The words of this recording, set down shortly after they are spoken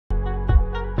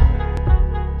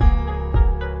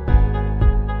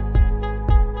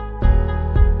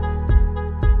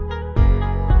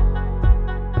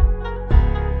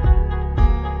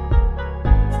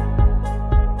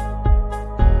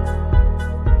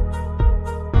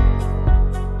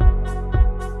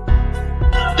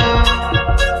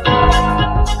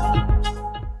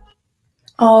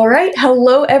All right,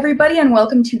 hello everybody and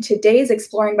welcome to today's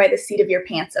Exploring by the Seat of Your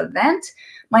Pants event.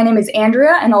 My name is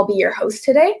Andrea and I'll be your host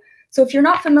today. So if you're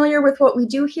not familiar with what we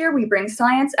do here, we bring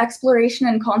science, exploration,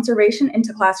 and conservation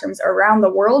into classrooms around the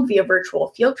world via virtual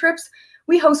field trips.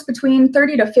 We host between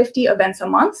 30 to 50 events a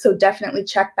month, so definitely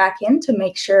check back in to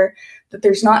make sure that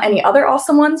there's not any other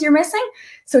awesome ones you're missing.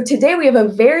 So today we have a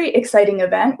very exciting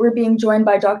event. We're being joined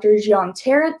by Dr. Jeanne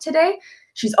Tarrant today.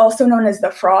 She's also known as the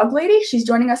Frog Lady. She's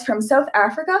joining us from South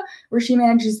Africa, where she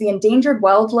manages the Endangered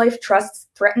Wildlife Trust's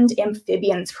Threatened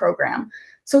Amphibians program.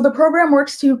 So the program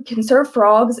works to conserve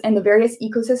frogs and the various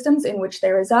ecosystems in which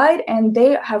they reside, and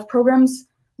they have programs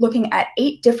looking at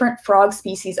 8 different frog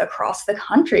species across the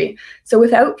country. So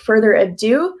without further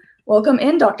ado, welcome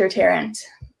in, Dr. Tarrant.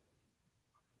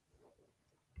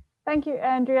 Thank you,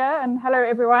 Andrea, and hello,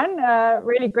 everyone.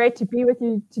 Really great to be with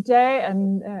you today,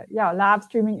 and yeah, live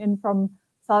streaming in from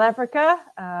South Africa.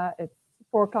 It's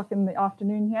 4 o'clock in the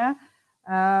afternoon here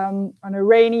on a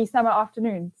rainy summer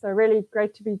afternoon. So really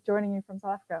great to be joining you from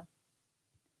South Africa.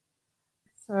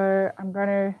 So I'm going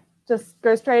to just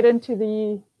go straight into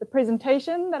the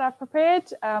presentation that I've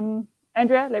prepared.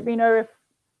 Andrea, let me know if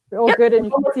we're all good and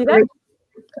you can see that.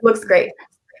 Looks great.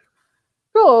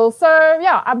 Cool. So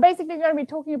yeah, I'm basically going to be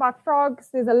talking about frogs.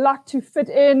 There's a lot to fit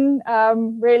in.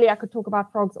 Really, I could talk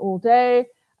about frogs all day.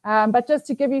 But just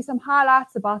to give you some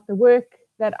highlights about the work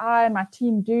that I and my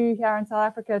team do here in South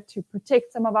Africa to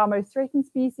protect some of our most threatened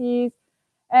species,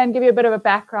 and give you a bit of a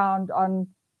background on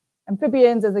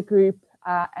amphibians as a group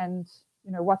and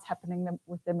what's happening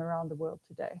with them around the world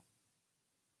today.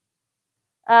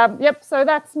 Yep, so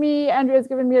that's me. Andrea's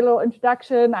given me a little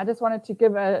introduction. I just wanted to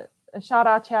give a shout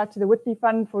out here to the Whitley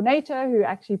Fund for Nature, who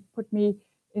actually put me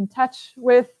in touch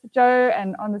with Joe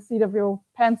and on the Seat of Your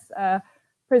Pants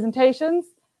presentations.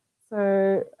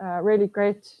 So really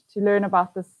great to learn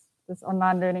about this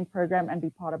online learning program and be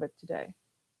part of it today.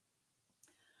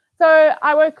 So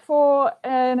I work for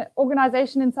an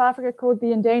organization in South Africa called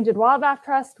the Endangered Wildlife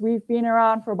Trust. We've been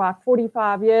around for about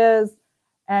 45 years,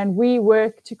 and we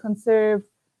work to conserve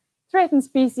threatened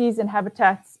species and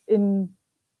habitats in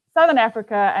Southern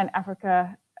Africa and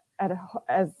Africa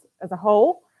as a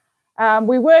whole.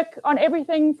 We work on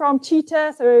everything from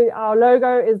cheetah. So our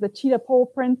logo is the cheetah paw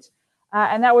print.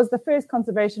 And that was the first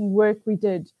conservation work we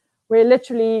did, where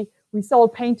literally we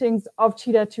sold paintings of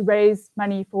cheetah to raise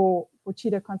money for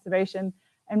cheetah conservation.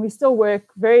 And we still work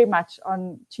very much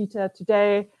on cheetah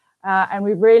today. And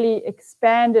we've really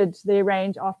expanded their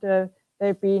range after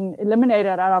they've been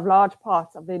eliminated out of large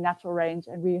parts of their natural range.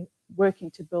 And we're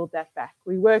working to build that back.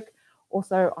 We work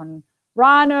also on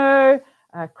rhino,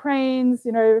 cranes,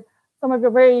 some of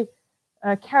your very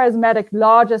charismatic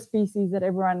larger species that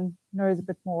everyone knows a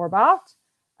bit more about.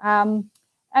 And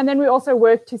then we also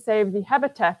work to save the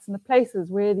habitats and the places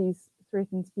where these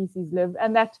threatened species live.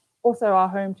 And that also are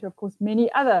home to, of course,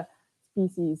 many other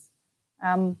species.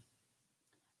 And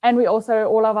we also,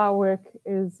 all of our work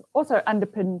is also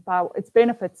underpinned by its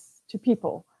benefits to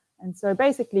people. And so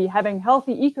basically having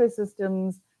healthy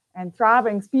ecosystems and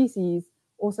thriving species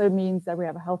also means that we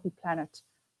have a healthy planet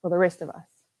for the rest of us.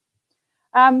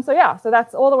 So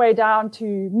that's all the way down to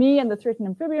me and the Threatened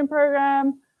Amphibian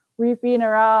program. We've been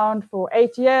around for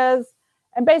 8 years,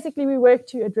 and basically we work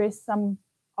to address some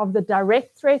of the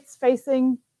direct threats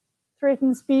facing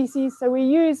threatened species. So we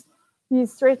use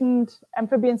these threatened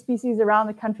amphibian species around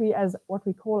the country as what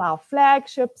we call our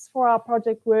flagships for our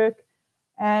project work.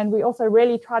 And we also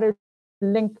really try to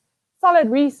link solid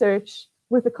research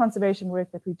with the conservation work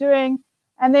that we're doing.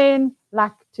 And then,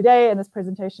 like today in this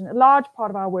presentation, a large part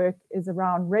of our work is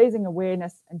around raising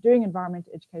awareness and doing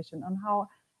environmental education on how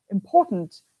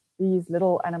important these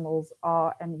little animals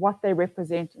are and what they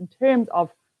represent in terms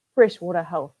of freshwater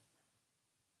health.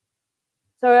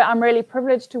 So I'm really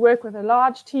privileged to work with a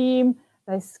large team.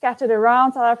 They're scattered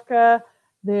around South Africa.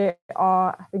 There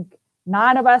are, I think,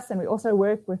 9 of us, and we also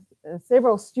work with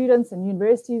several students and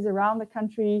universities around the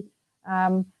country.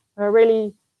 A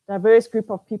really diverse group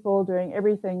of people doing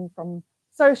everything from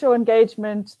social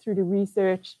engagement through to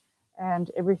research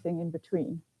and everything in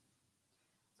between.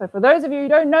 So for those of you who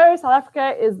don't know, South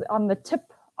Africa is on the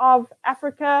tip of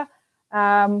Africa.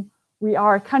 We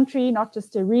are a country, not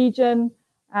just a region.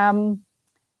 And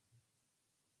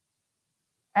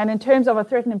in terms of a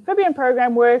threatened amphibian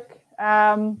program work,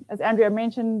 as Andrea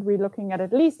mentioned, we're looking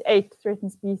at least 8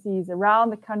 threatened species around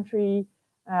the country.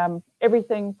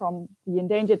 Everything from the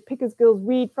endangered Pickersgill's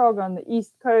reed frog on the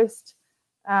east coast.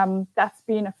 That's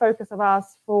been a focus of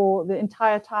ours for the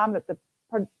entire time that the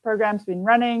program's been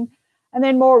running. And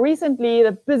then more recently,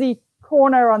 the busy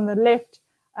corner on the left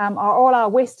are all our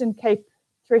Western Cape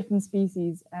threatened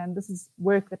species. And this is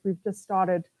work that we've just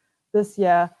started this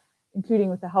year, including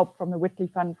with the help from the Whitley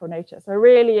Fund for Nature. So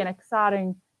really an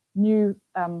exciting new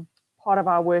part of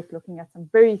our work, looking at some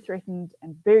very threatened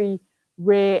and very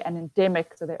rare and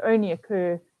endemic, so they only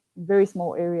occur in very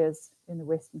small areas in the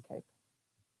Western Cape.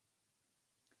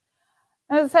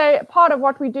 As I say, part of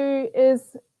what we do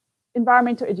is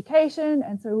environmental education,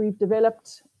 and so we've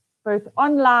developed both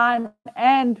online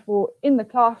and for in the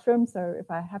classroom. So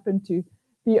if I happen to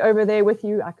be over there with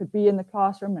you, I could be in the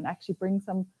classroom and actually bring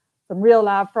some real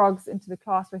live frogs into the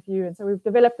class with you. And so we've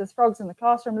developed this Frogs in the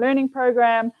Classroom learning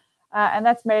program, and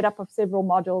that's made up of several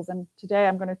modules. And today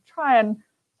I'm going to try and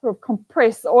sort of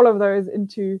compress all of those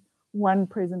into one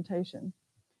presentation.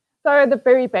 So the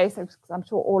very basics, because I'm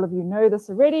sure all of you know this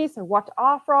already. So what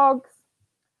are frogs?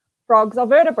 Frogs are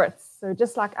vertebrates. So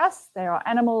just like us, they are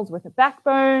animals with a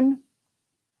backbone,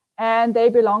 and they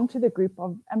belong to the group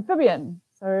of amphibian.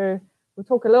 So we'll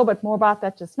talk a little bit more about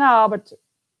that just now, but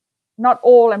not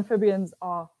all amphibians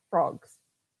are frogs.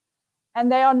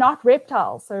 And they are not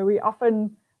reptiles. So we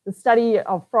often, the study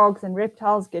of frogs and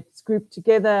reptiles gets grouped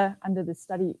together under the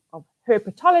study of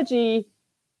herpetology,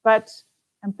 but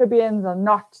amphibians are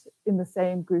not in the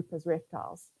same group as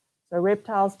reptiles. So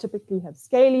reptiles typically have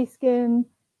scaly skin.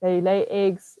 They lay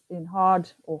eggs in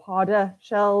hard or harder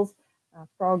shells.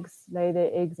 Frogs lay their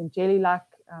eggs in jelly-like,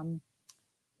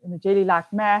 in a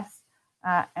jelly-like mass,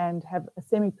 and have a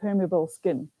semi-permeable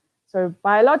skin. So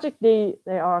biologically,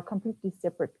 they are a completely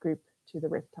separate group to the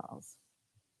reptiles.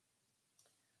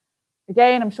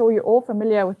 Again, I'm sure you're all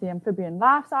familiar with the amphibian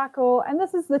life cycle, and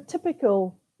this is the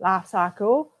typical life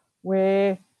cycle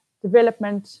where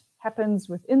development happens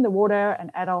within the water and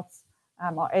adults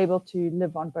are able to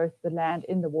live on both the land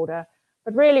and the water.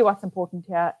 But really what's important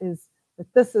here is that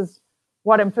this is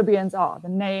what amphibians are. The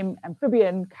name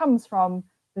amphibian comes from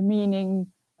the meaning,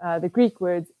 the Greek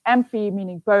words amphi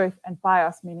meaning both and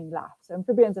bios meaning life. So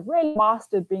amphibians have really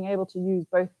mastered being able to use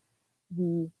both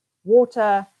the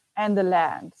water and the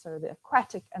land, so the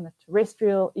aquatic and the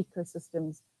terrestrial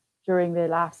ecosystems during their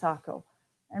life cycle.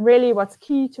 And really what's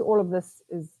key to all of this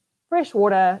is fresh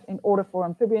water in order for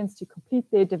amphibians to complete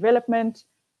their development.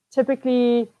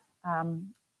 Typically,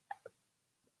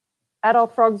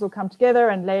 adult frogs will come together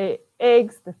and lay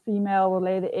eggs. The female will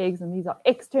lay the eggs, and these are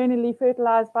externally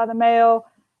fertilized by the male.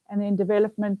 And then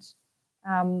development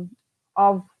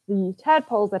of the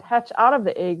tadpoles that hatch out of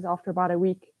the eggs after about a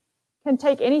week can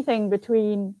take anything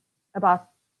between about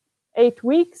 8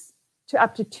 weeks to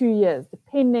up to 2 years,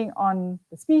 depending on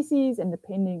the species and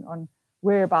depending on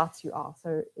whereabouts you are.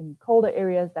 So in colder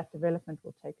areas, that development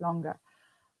will take longer.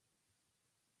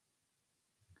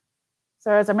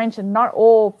 So as I mentioned, not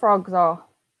all frogs are,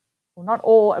 or not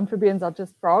all amphibians are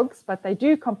just frogs, but they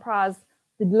do comprise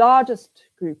the largest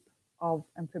group of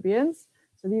amphibians.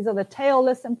 So these are the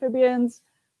tailless amphibians.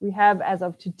 We have, as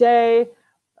of today,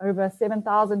 over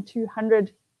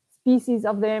 7,200 species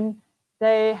of them.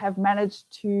 They have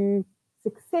managed to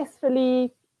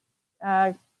successfully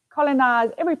colonize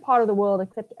every part of the world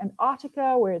except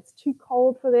Antarctica, where it's too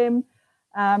cold for them,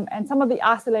 and some of the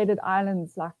isolated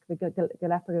islands like the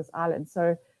Galapagos Islands.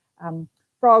 So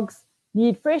frogs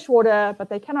need fresh water, but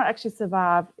they cannot actually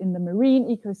survive in the marine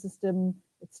ecosystem.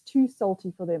 It's too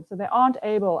salty for them. So they aren't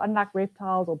able, unlike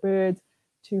reptiles or birds,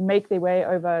 to make their way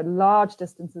over large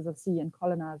distances of sea and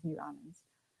colonize new islands.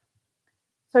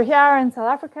 So here in South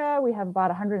Africa, we have about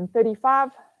 135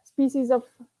 species of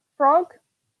frog.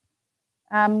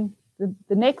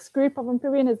 The next group of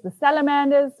amphibian is the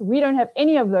salamanders. We don't have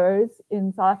any of those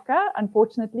in South Africa,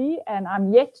 unfortunately, and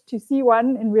I'm yet to see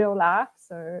one in real life.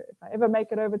 So if I ever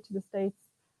make it over to the States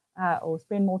or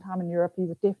spend more time in Europe,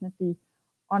 these are definitely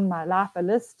on my LIFA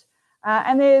list.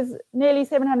 And there's nearly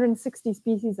 760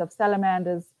 species of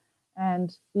salamanders,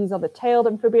 and these are the tailed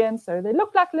amphibians. So they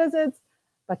look like lizards,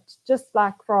 but just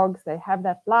like frogs, they have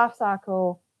that life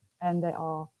cycle and they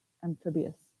are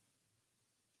amphibious.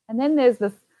 And then there's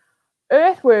this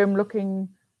earthworm-looking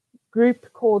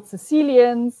group called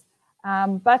caecilians,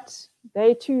 but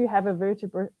they too have a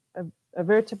vertebra,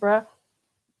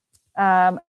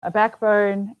 a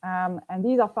backbone, and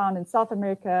these are found in South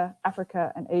America,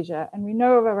 Africa, and Asia. And we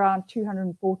know of around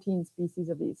 214 species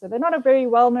of these. So they're not a very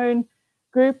well-known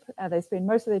group. They spend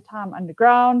most of their time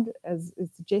underground, as is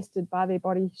suggested by their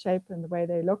body shape and the way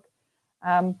they look.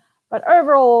 But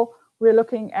overall, we're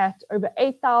looking at over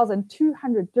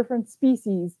 8,200 different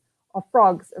species of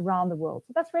frogs around the world.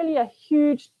 So that's really a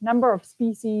huge number of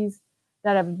species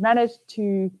that have managed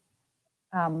to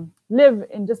live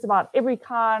in just about every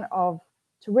kind of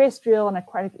terrestrial and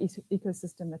aquatic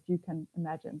ecosystem that you can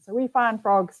imagine. So we find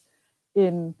frogs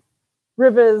in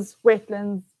rivers,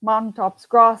 wetlands, mountaintops,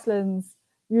 grasslands,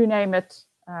 you name it,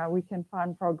 we can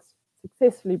find frogs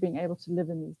successfully being able to live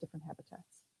in these different habitats.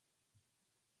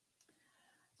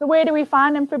 So where do we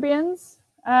find amphibians?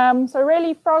 So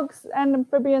really frogs and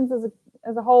amphibians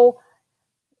as a whole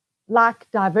like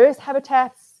diverse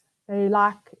habitats. They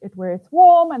like it where it's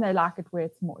warm and they like it where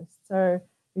it's moist. So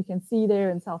you can see there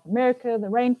in South America, the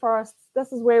rainforests,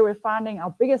 this is where we're finding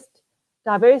our biggest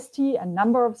diversity and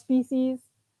number of species.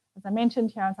 As I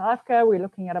mentioned, here in South Africa, we're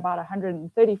looking at about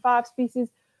 135 species,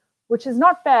 which is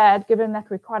not bad given that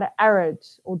we're quite an arid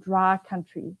or dry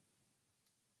country.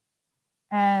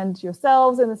 And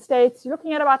yourselves in the States, you're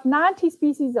looking at about 90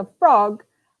 species of frog,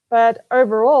 but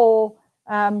overall,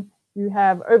 you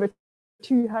have over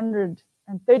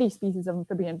 230 species of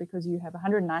amphibian because you have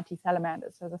 190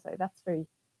 salamanders. So as I say, that's very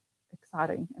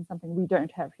exciting and something we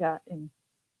don't have here in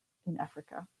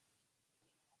Africa.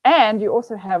 And you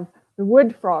also have the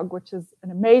wood frog, which is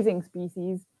an amazing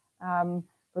species.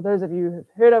 For those of you who've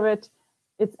heard of it,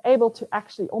 it's able to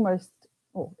actually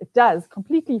it does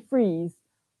completely freeze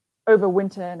over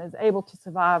winter and is able to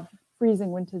survive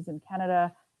freezing winters in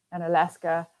Canada and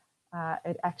Alaska.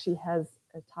 It actually has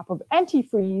a type of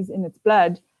antifreeze in its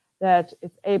blood that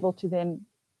it's able to then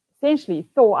essentially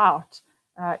thaw out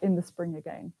in the spring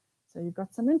again. So you've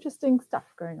got some interesting stuff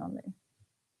going on there.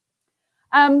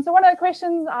 So one of the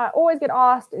questions I always get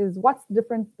asked is, what's the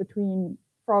difference between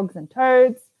frogs and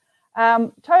toads?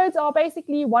 Toads are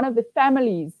basically one of the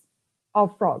families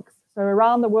of frogs. So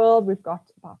around the world, we've got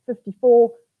about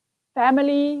 54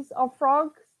 families of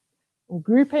frogs or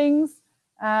groupings.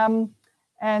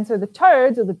 And so the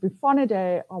toads, or the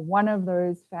Bufonidae, are one of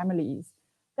those families.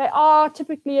 They are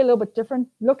typically a little bit different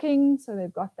looking. So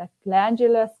they've got that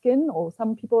glandular skin, or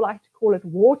some people like to call it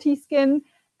warty skin.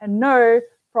 And no,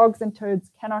 frogs and toads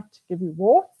cannot give you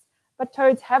warts, but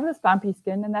toads have this bumpy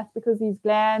skin, and that's because these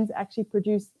glands actually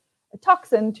produce a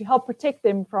toxin to help protect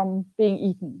them from being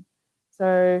eaten.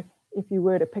 So if you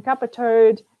were to pick up a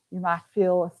toad, you might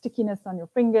feel a stickiness on your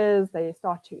fingers. They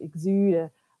start to exude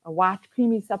a white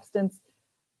creamy substance.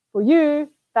 For you,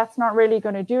 that's not really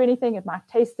going to do anything. It might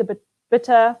taste a bit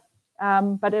bitter,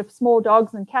 but if small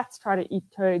dogs and cats try to eat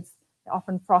toads, they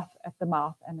often froth at the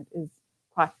mouth, and it is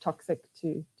quite toxic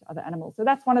to other animals. So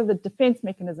that's one of the defense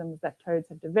mechanisms that toads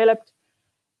have developed.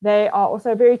 They are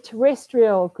also a very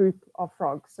terrestrial group of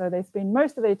frogs. So they spend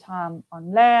most of their time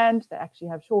on land. They actually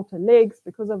have shorter legs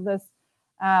because of this.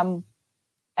 And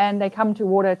they come to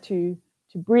water to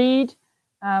breed.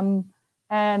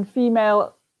 And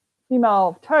female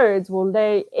toads will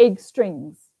lay egg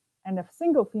strings. And a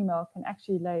single female can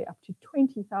actually lay up to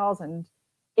 20,000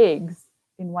 eggs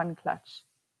in one clutch.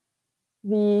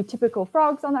 The typical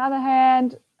frogs, on the other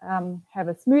hand, have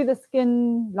a smoother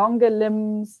skin, longer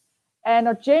limbs, and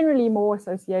are generally more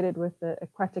associated with the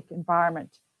aquatic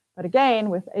environment. But again,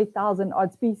 with 8,000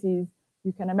 odd species,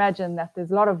 you can imagine that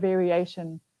there's a lot of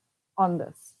variation on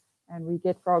this. And we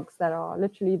get frogs that are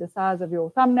literally the size of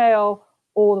your thumbnail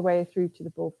all the way through to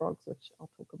the bullfrogs, which I'll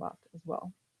talk about as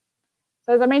well.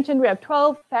 So as I mentioned, we have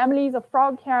 12 families of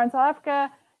frog here in South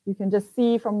Africa. You can just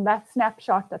see from that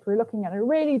snapshot that we're looking at a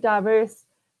really diverse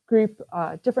group,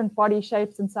 different body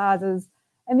shapes and sizes.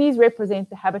 And these represent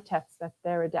the habitats that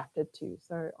they're adapted to.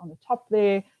 So on the top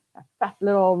there, that fat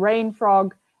little rain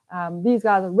frog. These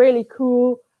guys are really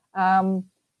cool.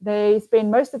 They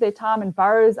spend most of their time in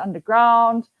burrows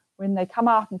underground. When they come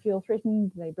out and feel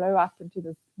threatened, they blow up into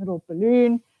this little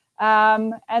balloon.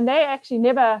 And they actually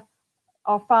never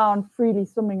are found freely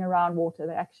swimming around water.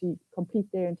 They actually complete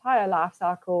their entire life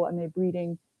cycle, and they're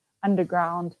breeding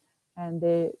underground, and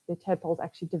their tadpoles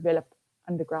actually develop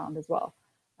underground as well.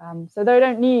 So they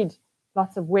don't need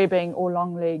lots of webbing or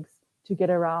long legs to get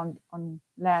around on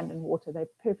land and water. They're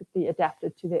perfectly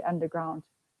adapted to their underground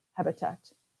habitat.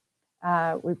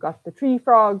 We've got the tree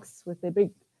frogs with their big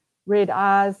red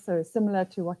eyes, so similar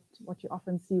to what you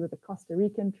often see with the Costa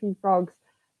Rican tree frogs,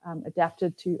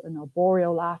 adapted to an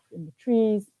arboreal life in the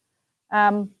trees.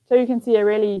 So you can see a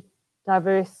really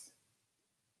diverse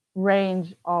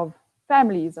range of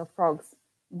families of frogs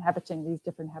inhabiting these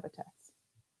different habitats.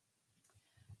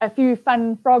 A few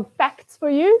fun frog facts for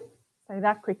you. Say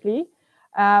that quickly.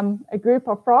 A group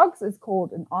of frogs is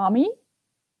called an army.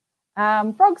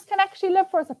 Frogs can actually live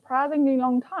for a surprisingly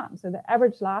long time. So the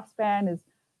average lifespan is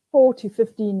 4 to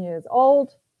 15 years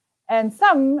old. And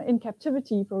some in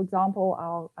captivity, for example,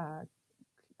 our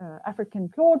African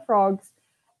clawed frogs,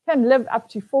 can live up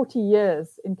to 40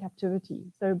 years in captivity.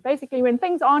 So basically, when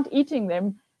things aren't eating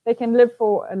them, they can live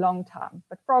for a long time.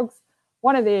 But frogs,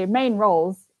 one of their main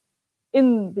roles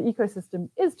in the ecosystem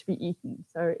is to be eaten.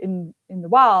 So in the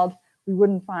wild, we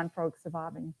wouldn't find frogs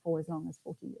surviving for as long as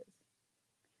 40 years.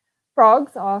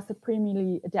 Frogs are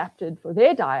supremely adapted for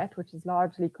their diet, which is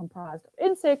largely comprised of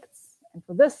insects. And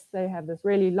for this, they have this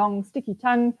really long, sticky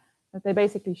tongue that they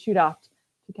basically shoot out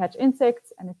to catch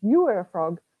insects. And if you were a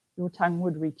frog, your tongue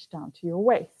would reach down to your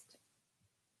waist.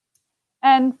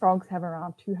 And frogs have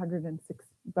around 206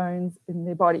 bones in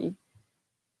their body.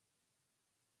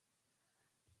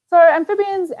 So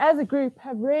amphibians as a group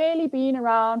have really been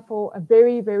around for a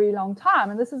very, very long time.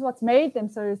 And this is what's made them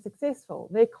so successful.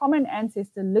 Their common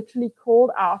ancestor literally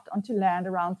crawled out onto land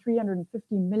around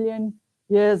 350 million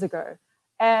years ago.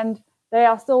 And they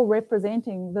are still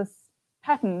representing this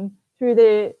pattern through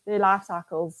their life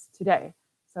cycles today.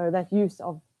 So that use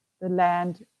of the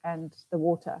land and the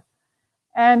water.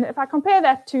 And if I compare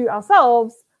that to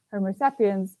ourselves, Homo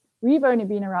sapiens, we've only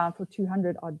been around for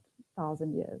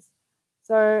 200,000 years.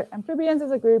 So amphibians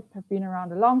as a group have been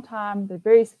around a long time. They're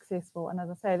very successful. And as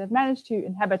I say, they've managed to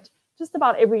inhabit just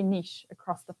about every niche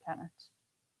across the planet.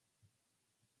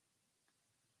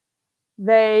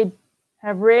 They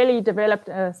have really developed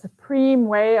a supreme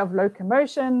way of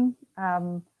locomotion.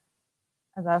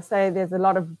 As I say, there's a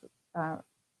lot of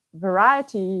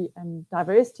variety and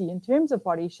diversity in terms of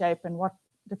body shape and what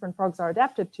different frogs are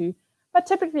adapted to. But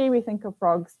typically we think of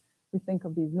frogs, we think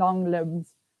of these long limbs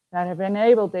that have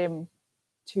enabled them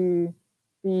to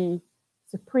be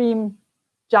supreme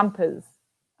jumpers.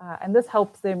 And this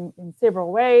helps them in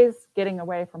several ways, getting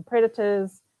away from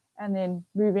predators and then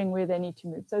moving where they need to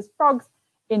move. So frogs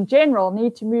in general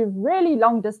need to move really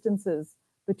long distances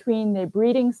between their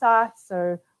breeding sites.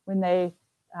 So when they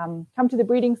come to the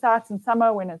breeding sites in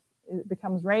summer, when it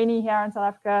becomes rainy here in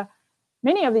South Africa,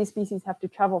 many of these species have to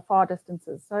travel far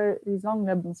distances. So these long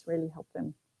limbs really help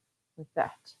them with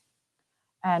that.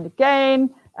 And again,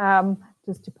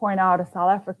 just to point out a South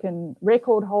African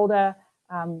record holder,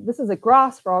 this is a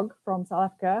grass frog from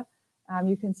South Africa.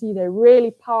 You can see they're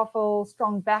really powerful,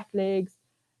 strong back legs.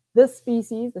 This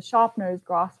species, the sharp-nosed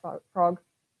grass frog,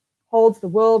 holds the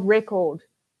world record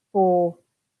for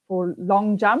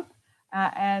long jump.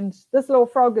 And this little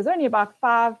frog is only about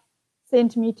 5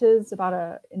 centimeters,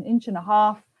 about an inch and a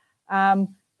half,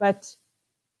 but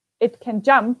it can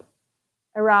jump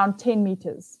around 10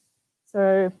 meters.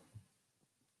 So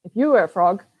if you were a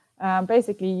frog,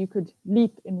 basically you could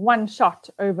leap in one shot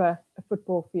over a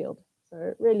football field.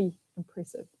 So really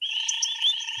impressive.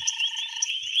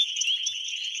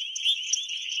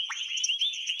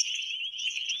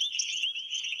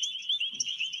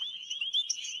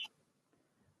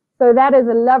 So that is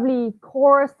a lovely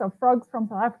chorus of frogs from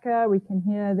South Africa. We can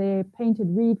hear their painted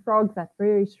reed frogs, that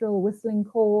very shrill whistling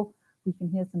call. We can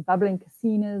hear some bubbling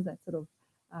cassinas, that sort of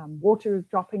water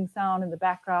dropping sound in the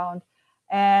background.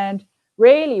 And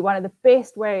really one of the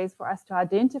best ways for us to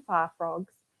identify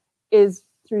frogs is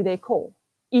through their call.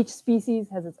 Each species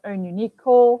has its own unique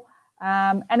call,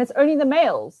 and it's only the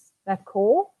males that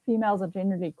call. Females are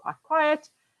generally quite quiet.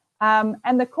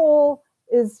 And the call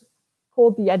is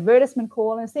called the advertisement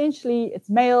call. And essentially it's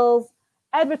males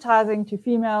advertising to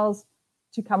females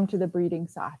to come to the breeding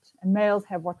site. And males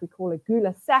have what we call a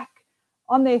gula sac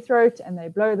on their throat, and they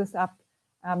blow this up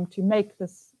to make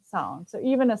this sound. So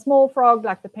even a small frog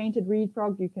like the painted reed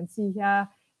frog you can see here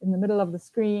in the middle of the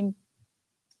screen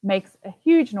makes a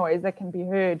huge noise that can be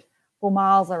heard for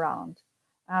miles around.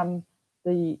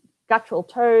 The guttural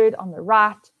toad on the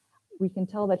right, we can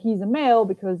tell that he's a male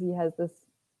because he has this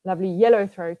lovely yellow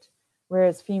throat,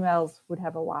 whereas females would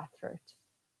have a white throat.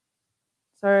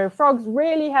 So frogs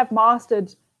really have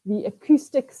mastered the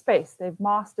acoustic space. They've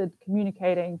mastered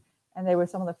communicating, and they were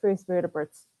some of the first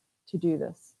vertebrates to do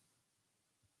this.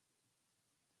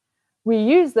 We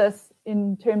use this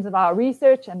in terms of our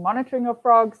research and monitoring of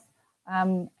frogs.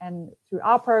 And through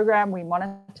our program, we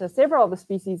monitor several of the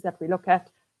species that we look at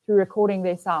through recording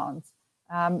their sounds.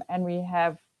 And we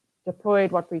have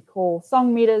deployed what we call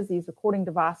song meters, these recording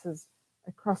devices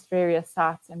across various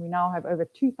sites. And we now have over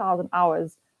 2,000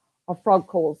 hours of frog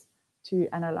calls to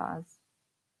analyze.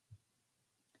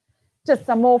 Just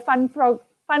some more fun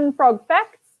frog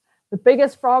facts. The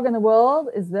biggest frog in the world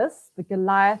is this, the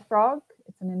Goliath frog.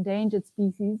 It's an endangered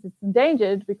species. It's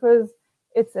endangered because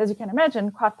it's, as you can imagine,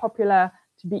 quite popular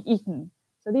to be eaten.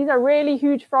 So these are really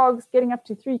huge frogs, getting up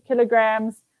to 3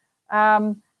 kilograms.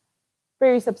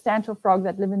 Very substantial frogs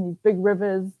that live in these big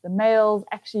rivers. The males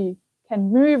actually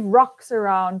can move rocks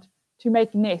around to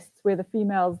make nests where the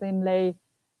females then lay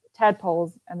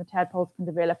tadpoles, and the tadpoles can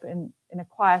develop in a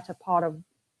quieter part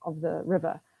of the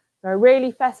river. So a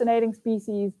really fascinating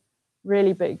species,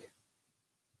 really big.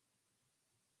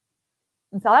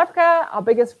 In South Africa, our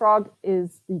biggest frog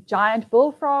is the giant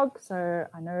bullfrog. So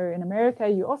I know in America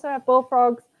you also have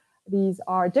bullfrogs. these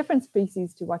are a different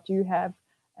species to what you have.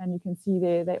 And you can see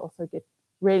there, they also get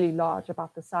really large,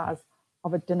 about the size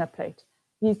of a dinner plate.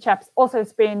 These chaps also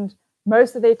spend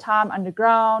most of their time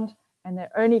underground, and they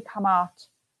only come out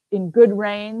in good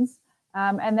rains.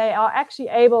 And they are actually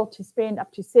able to spend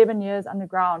up to 7 years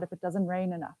underground if it doesn't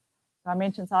rain enough. So I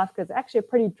mentioned South Africa is actually a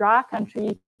pretty dry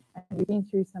country, and we've been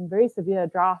through some very severe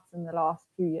droughts in the last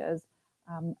few years.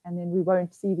 And then we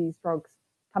won't see these frogs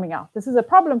coming out. This is a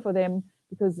problem for them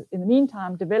because in the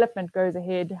meantime, development goes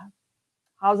ahead,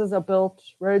 houses are built,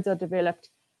 roads are developed,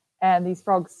 and these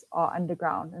frogs are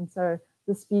underground. And so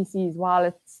this species, while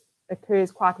it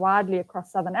occurs quite widely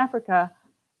across southern Africa,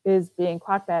 is being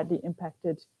quite badly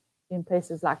impacted in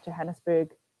places like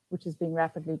Johannesburg, which is being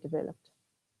rapidly developed.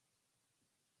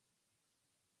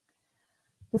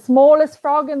 The smallest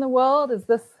frog in the world is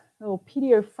this little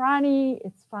Pediophryne.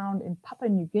 It's found in Papua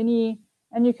New Guinea,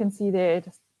 and you can see there,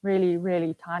 just really,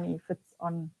 really tiny, fits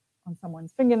on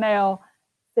someone's fingernail,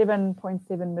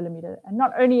 7.7 millimeter. And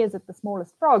not only is it the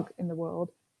smallest frog in the world,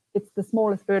 it's the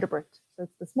smallest vertebrate. So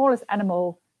it's the smallest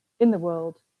animal in the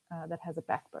world that has a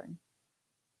backbone.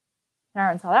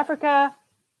 Tarrant, South Africa,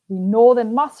 the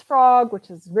northern moss frog, which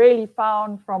is really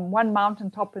found from one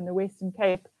mountaintop in the Western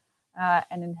Cape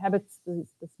and inhabits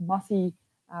this mossy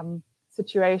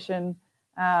situation.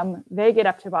 They get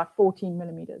up to about 14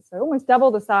 millimeters, so almost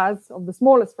double the size of the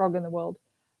smallest frog in the world,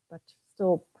 but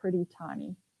still pretty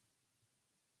tiny.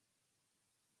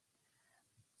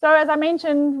 So as I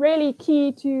mentioned, really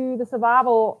key to the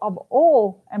survival of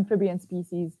all amphibian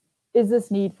species is this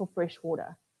need for fresh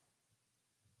water.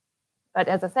 But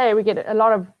as I say, we get a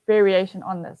lot of variation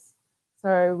on this.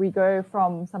 So we go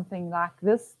from something like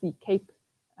this, the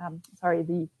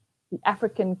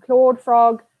African clawed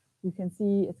frog. You can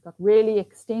see it's got really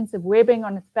extensive webbing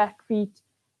on its back feet.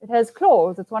 It has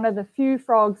claws. It's one of the few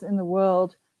frogs in the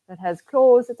world that has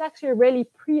claws. It's actually a really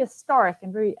prehistoric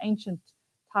and very ancient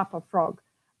type of frog.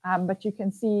 But you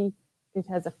can see it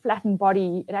has a flattened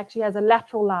body. It actually has a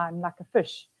lateral line like a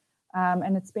fish.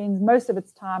 And it spends most of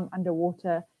its time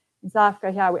underwater. In South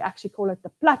Africa here, we actually call it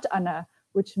the platana,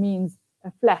 which means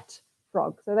a flat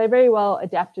frog. So they're very well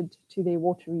adapted to their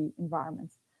watery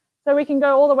environments. So we can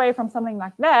go all the way from something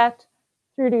like that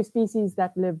through to species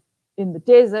that live in the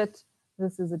desert.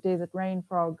 This is a desert rain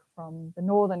frog from the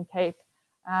Northern Cape.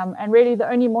 And really the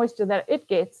only moisture that it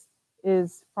gets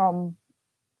is from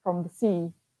the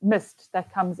sea mist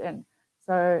that comes in.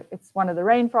 So it's one of the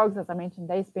rain frogs, as I mentioned.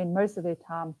 They spend most of their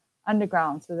time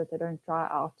underground so that they don't dry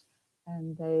out.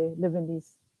 And they live in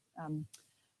these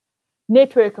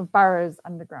network of burrows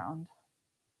underground.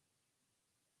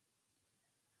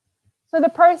 So the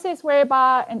process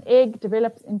whereby an egg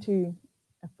develops into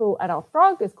a full adult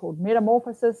frog is called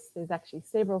metamorphosis. There's actually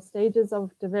several stages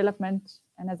of development.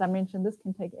 And as I mentioned, this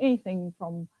can take anything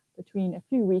from between a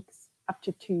few weeks up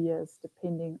to 2 years,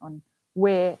 depending on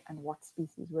where and what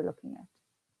species we're looking at.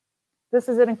 This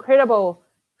is an incredible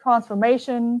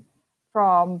transformation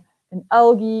from an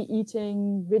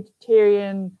algae-eating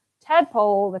vegetarian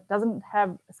tadpole that doesn't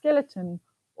have a skeleton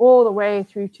all the way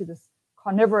through to this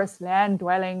carnivorous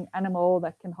land-dwelling animal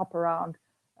that can hop around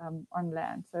on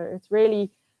land. So it's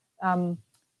really,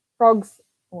 frogs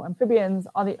or amphibians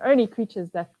are the only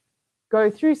creatures that go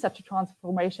through such a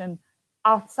transformation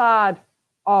outside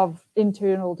of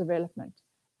internal development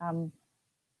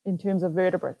in terms of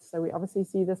vertebrates. So we obviously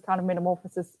see this kind of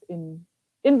metamorphosis in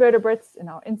invertebrates, in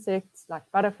our insects like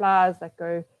butterflies that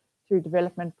go through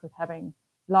development with having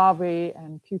larvae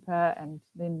and pupa and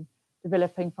then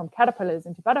developing from caterpillars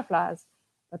into butterflies.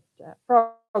 But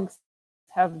frogs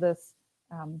have this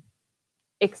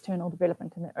external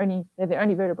development, and they're the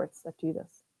only vertebrates that do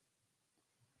this.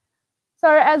 So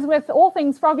as with all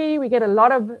things froggy, we get a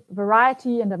lot of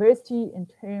variety and diversity in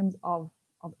terms of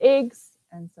eggs.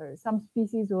 And so some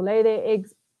species will lay their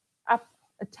eggs up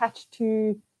attached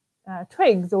to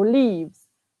twigs or leaves.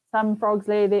 Some frogs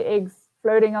lay their eggs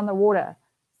floating on the water.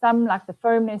 Some, like the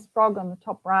foam nest frog on the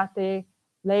top right there,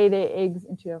 lay their eggs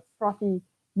into a frothy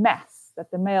mass that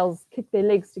the males kick their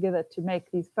legs together to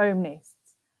make these foam nests.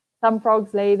 Some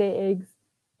frogs lay their eggs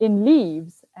in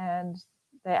leaves, and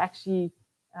they actually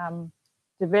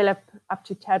develop up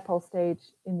to tadpole stage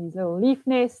in these little leaf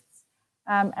nests.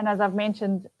 And as I've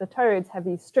mentioned, the toads have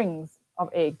these strings of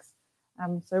eggs.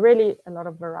 So really a lot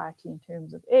of variety in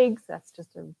terms of eggs. That's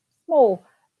just a small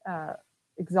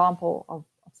example of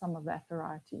some of that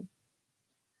variety.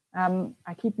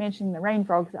 I keep mentioning the rain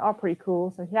frogs. They are pretty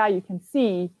cool. So here you can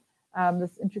see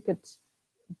this intricate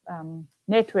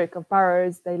network of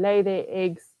burrows. They lay their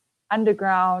eggs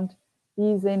underground.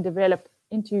 These then develop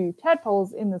into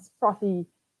tadpoles in this frothy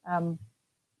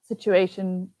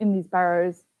situation in these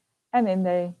burrows. and then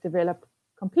they develop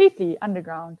completely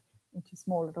underground into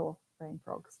small little rain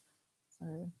frogs.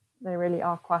 So they really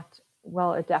are quite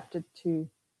well adapted to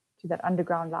that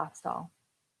underground lifestyle.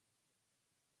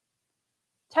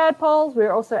 Tadpoles,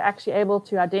 we're also actually able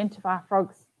to identify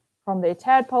frogs from their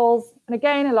tadpoles. And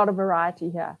again, a lot of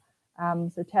variety here.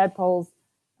 So tadpoles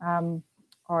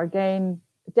are again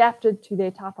adapted to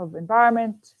their type of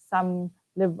environment. Some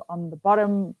live on the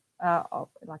bottom of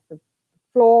like the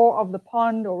floor of the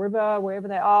pond or river, wherever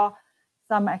they are.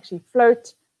 Some actually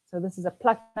float. So this is a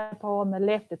plucked tadpole on the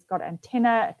left. It's got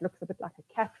antenna. It looks a bit like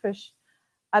a catfish.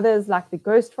 Others, like the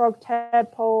ghost frog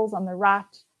tadpoles on the right,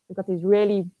 they've got these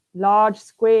really large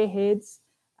square heads,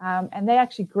 and they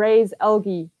actually graze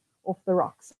algae off the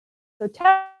rocks. So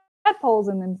tadpoles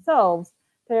in themselves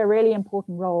play a really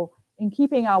important role in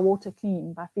keeping our water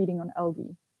clean by feeding on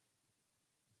algae.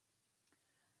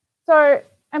 So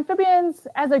amphibians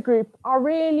as a group are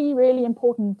really, really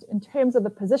important in terms of the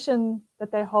position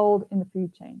that they hold in the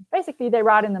food chain. Basically, they're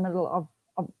right in the middle of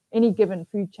any given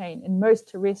food chain in most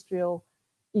terrestrial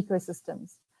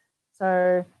ecosystems.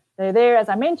 So they're there, as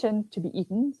I mentioned, to be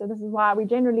eaten. So this is why we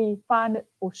generally find,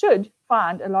 or should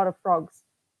find, a lot of frogs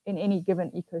in any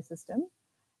given ecosystem.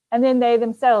 And then they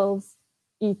themselves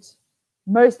eat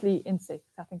mostly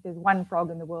insects. I think there's one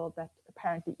frog in the world that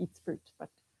apparently eats fruit, but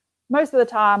most of the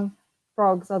time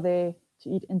frogs are there to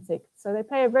eat insects. So they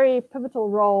play a very pivotal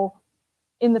role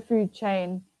in the food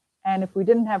chain. And if we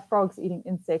didn't have frogs eating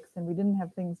insects and we didn't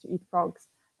have things to eat frogs,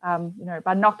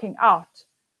 by knocking out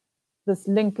this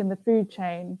link in the food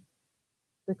chain,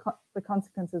 the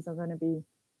consequences are going to be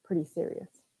pretty serious.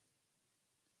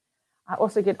 I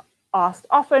also get asked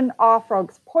often, are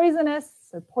frogs poisonous?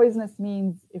 So poisonous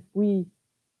means if we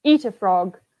eat a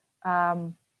frog,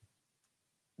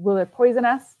 will it poison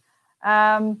us?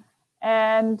 And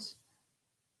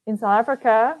in South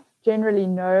Africa, generally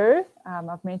no.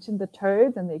 I've mentioned the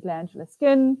toads and their glandular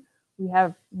skin. We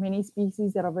have many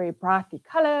species that are very brightly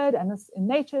colored, and this in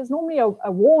nature is normally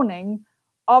a warning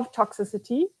of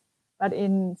toxicity. But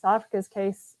in South Africa's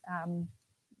case,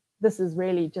 this is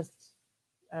really just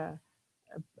a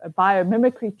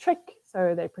biomimicry trick.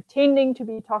 So they're pretending to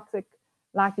be toxic,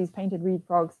 like these painted reed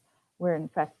frogs, where in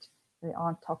fact they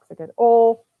aren't toxic at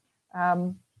all.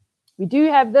 We do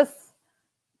have this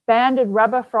banded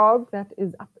rubber frog that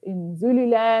is up in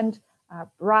Zululand,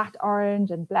 bright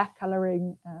orange and black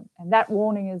coloring, and that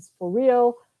warning is for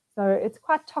real. So it's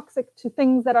quite toxic to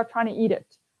things that are trying to eat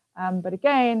it. But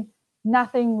again,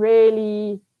 nothing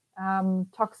really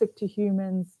toxic to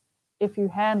humans if you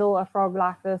handle a frog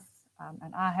like this.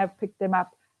 And I have picked them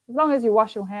up, as long as you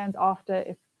wash your hands after.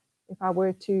 If I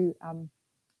were to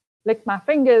lick my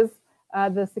fingers,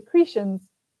 the secretions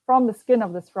from the skin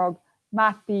of this frog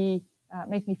might be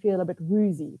make me feel a bit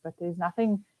woozy, but there's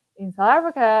nothing in South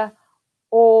Africa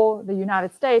or the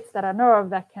United States that I know of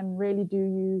that can really do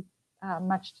you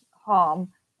much harm.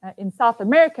 In South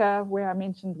America, where I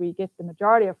mentioned we get the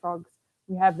majority of frogs,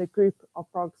 we have the group of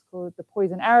frogs called the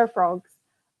poison arrow frogs,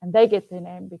 and they get their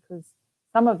name because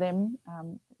some of them,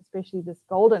 especially this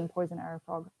golden poison arrow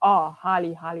frog, are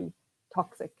highly, highly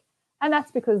toxic. And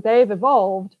that's because they've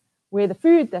evolved where the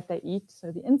food that they eat,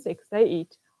 so the insects they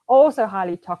eat, are also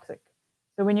highly toxic.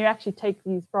 So when you actually take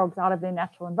these frogs out of their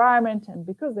natural environment, and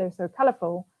because they're so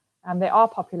colorful, they are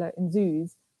popular in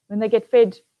zoos, when they get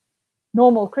fed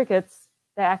normal crickets,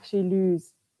 they actually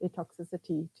lose their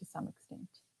toxicity to some extent.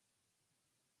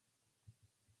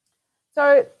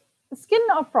 So the skin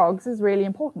of frogs is really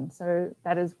important. So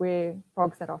that is where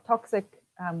frogs that are toxic,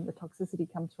 the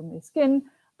toxicity comes from their skin.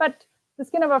 But the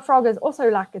skin of a frog is also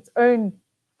like its own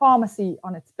pharmacy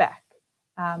on its back.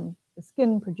 The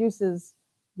skin produces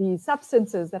these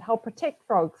substances that help protect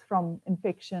frogs from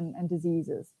infection and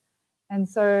diseases. And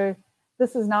so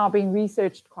this is now being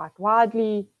researched quite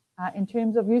widely in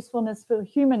terms of usefulness for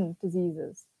human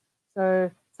diseases. So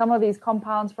some of these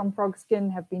compounds from frog skin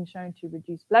have been shown to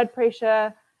reduce blood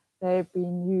pressure. They've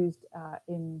been used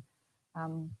in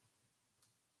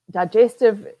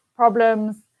digestive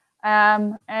problems.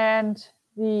 And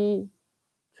the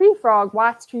tree frog,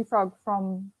 White's tree frog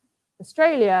from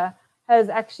Australia, has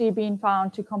actually been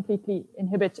found to completely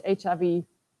inhibit HIV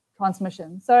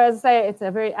transmission. So as I say, it's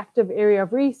a very active area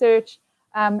of research.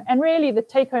 And really the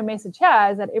take-home message here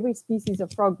is that every species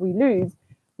of frog we lose,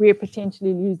 we are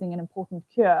potentially losing an important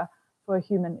cure for a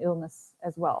human illness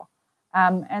as well.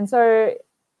 And so,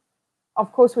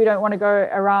 of course, we don't want to go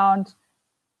around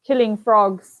killing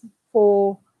frogs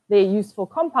for their useful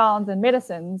compounds and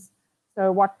medicines.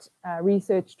 So what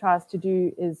research tries to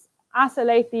do is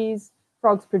isolate these.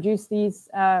 Frogs produce these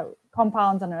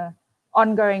compounds on an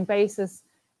ongoing basis,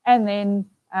 and then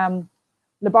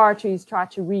laboratories try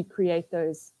to recreate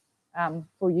those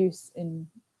for use in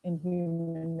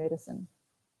human medicine.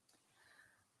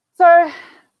 So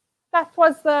that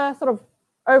was the sort of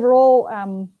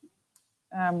overall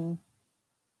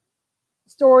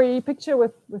story picture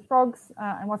with frogs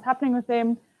and what's happening with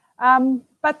them.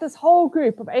 But this whole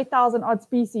group of 8,000 odd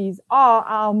species are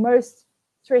our most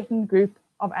threatened group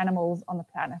of animals on the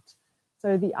planet.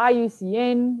 So the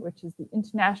IUCN, which is the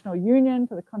International Union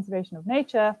for the Conservation of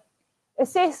Nature,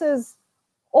 assesses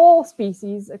all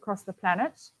species across the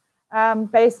planet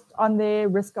based on their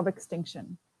risk of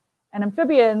extinction. And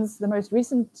amphibians, the most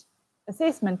recent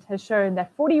assessment has shown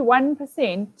that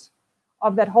 41%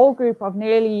 of that whole group of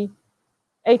nearly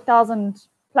 8,000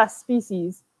 plus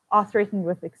species are threatened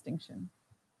with extinction.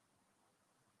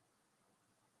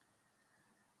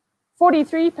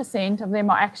 43% of them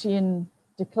are actually in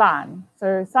decline.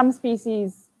 So some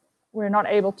species we're not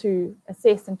able to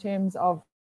assess in terms of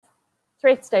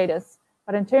threat status,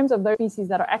 but in terms of those species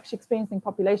that are actually experiencing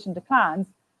population declines,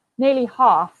 nearly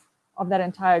half of that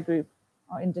entire group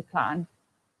are in decline.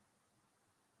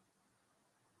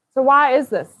 So why is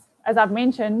this? As I've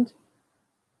mentioned,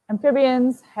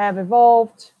 amphibians have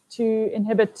evolved to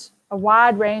inhabit a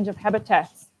wide range of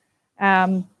habitats.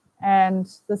 And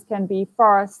this can be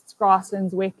forests,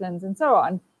 grasslands, wetlands, and so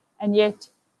on. And yet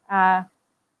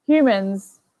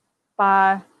humans,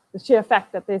 by the sheer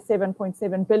fact that there's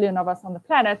 7.7 billion of us on the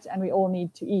planet and we all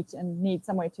need to eat and need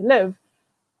somewhere to live,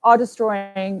 are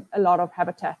destroying a lot of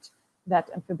habitat that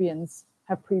amphibians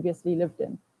have previously lived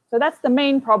in. So that's the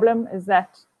main problem, is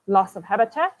that loss of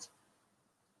habitat.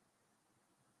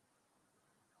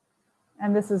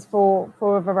 And this is for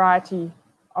a variety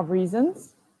of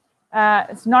reasons.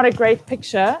 It's not a great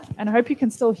picture, and I hope you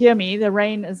can still hear me. The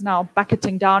rain is now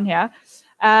bucketing down here.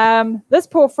 This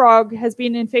poor frog has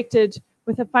been infected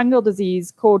with a fungal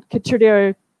disease called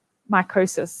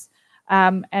chytridiomycosis.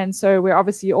 And so we're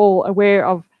obviously all aware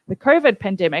of the COVID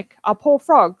pandemic. Our poor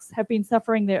frogs have been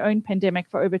suffering their own pandemic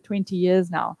for over 20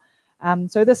 years now.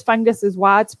 So this fungus is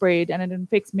widespread and it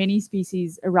infects many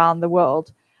species around the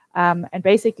world. And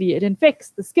basically it infects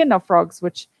the skin of frogs,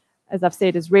 which, as I've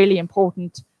said, is really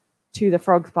important to the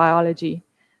frog's biology.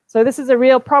 So this is a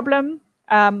real problem.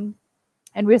 And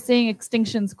we're seeing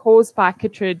extinctions caused by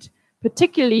chytrid,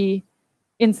 particularly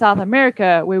in South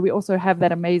America, where we also have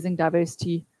that amazing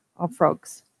diversity of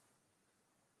frogs.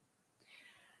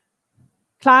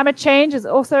 Climate change is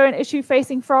also an issue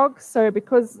facing frogs. So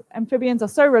because amphibians are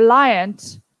so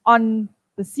reliant on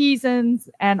the seasons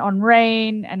and on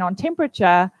rain and on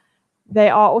temperature, they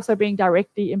are also being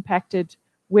directly impacted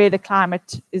where the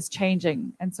climate is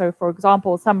changing. And so, for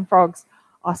example, some frogs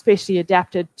are specially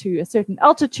adapted to a certain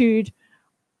altitude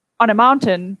on a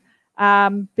mountain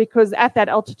because at that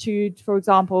altitude, for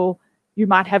example, you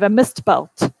might have a mist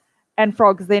belt, and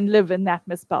frogs then live in that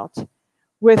mist belt.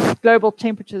 With global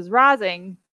temperatures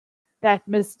rising, that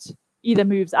mist either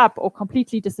moves up or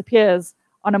completely disappears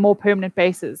on a more permanent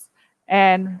basis.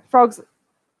 And frogs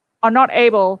are not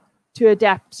able to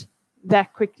adapt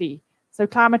that quickly. So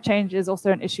climate change is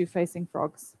also an issue facing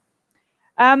frogs.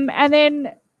 And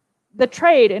then the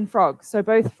trade in frogs, so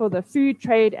both for the food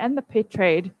trade and the pet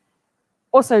trade,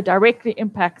 also directly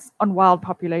impacts on wild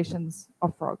populations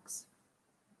of frogs.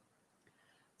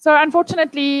 So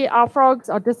unfortunately, our frogs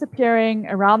are disappearing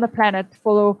around the planet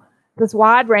for this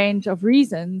wide range of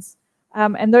reasons.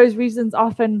 And those reasons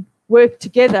often work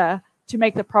together to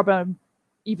make the problem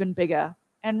even bigger.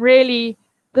 And really,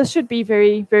 this should be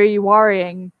very, very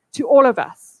worrying to all of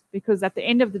us, because at the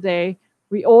end of the day,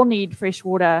 we all need fresh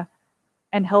water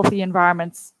and healthy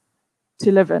environments to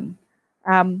live in.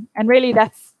 And really,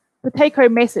 that's the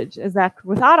take-home message, is that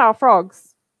without our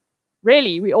frogs,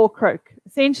 really, we all croak.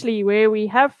 Essentially, where we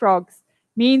have frogs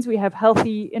means we have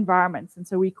healthy environments. And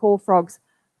so we call frogs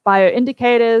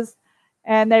bioindicators,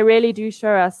 and they really do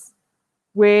show us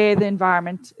where the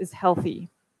environment is healthy.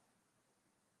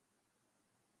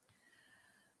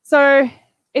 So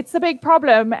it's a big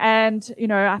problem, and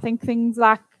I think things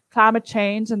like climate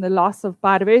change and the loss of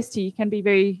biodiversity can be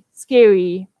very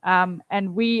scary,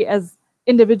 and we as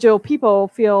individual people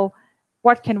feel,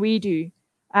 what can we do?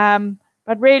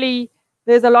 But really,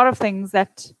 there's a lot of things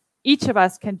that each of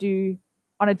us can do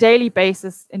on a daily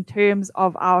basis in terms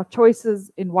of our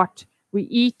choices in what we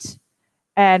eat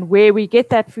and where we get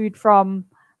that food from,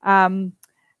 and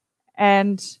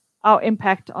our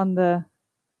impact on the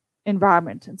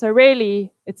environment. And so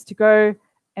really, it's to go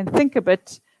and think a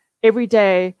bit every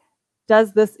day,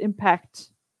 does this impact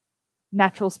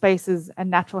natural spaces and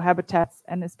natural habitats,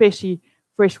 and especially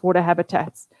freshwater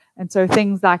habitats? And so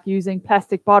things like using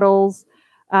plastic bottles,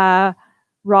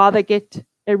 rather get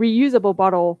a reusable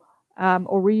bottle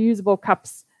or reusable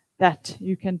cups that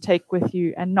you can take with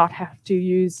you and not have to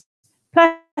use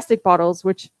plastic bottles,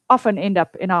 which often end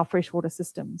up in our freshwater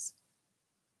systems.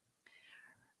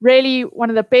 Really, one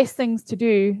of the best things to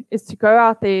do is to go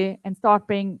out there and start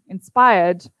being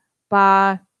inspired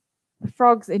by the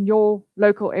frogs in your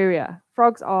local area.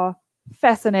 Frogs are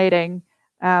fascinating.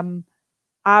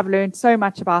 I've learned so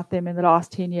much about them in the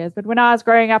last 10 years. But when I was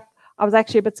growing up, I was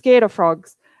actually a bit scared of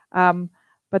frogs.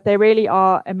 But they really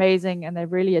are amazing, and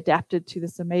they've really adapted to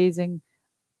this amazing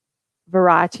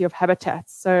variety of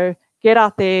habitats. So get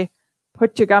out there,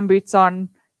 put your gumboots on,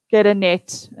 get a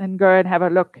net, and go and have a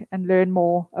look and learn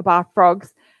more about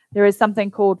frogs. There is something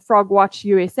called Frog Watch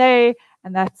USA,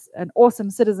 and that's an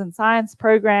awesome citizen science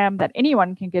program that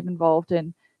anyone can get involved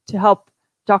in to help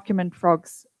document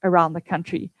frogs around the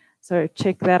country. So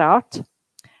check that out.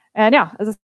 And yeah, as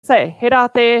I say, head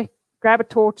out there, grab a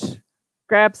torch,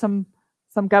 grab some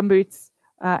gumboots,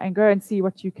 and go and see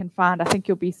what you can find. I think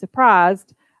you'll be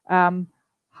surprised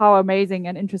how amazing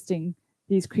and interesting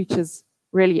these creatures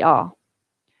really are.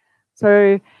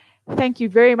 So thank you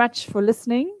very much for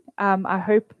listening. I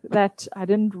hope that I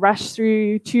didn't rush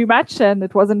through too much and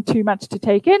it wasn't too much to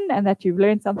take in, and that you've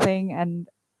learned something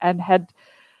and had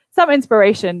some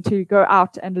inspiration to go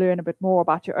out and learn a bit more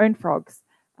about your own frogs.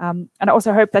 And I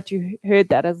also hope that you heard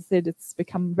that, as I said, it's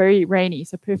become very rainy,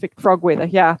 so perfect frog weather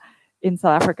here in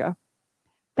South Africa.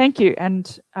 Thank you,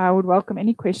 and I would welcome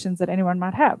any questions that anyone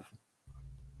might have.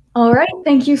 All right,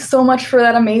 thank you so much for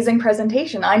that amazing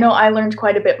presentation. I know I learned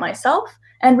quite a bit myself,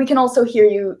 and we can also hear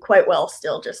you quite well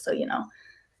still, just so you know.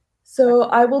 So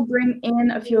I will bring in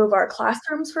a few of our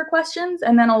classrooms for questions,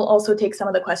 and then I'll also take some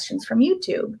of the questions from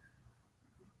YouTube.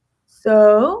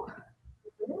 So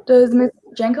does Ms.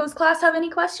 Jenko's class have any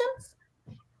questions?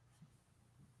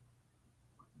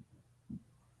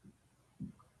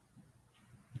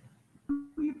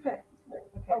 Who you pick? Okay,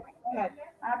 go ahead.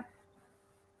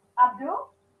 Abdul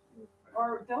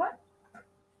or Dylan?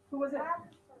 Who was it?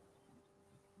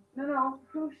 No.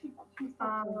 Who she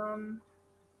Sammy,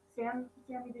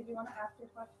 did you want to ask your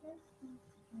question?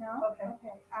 No?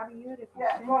 Okay. Abby, you had a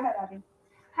question. Yeah, go ahead, Abby.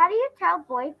 How do you tell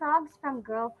boy frogs from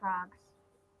girl frogs?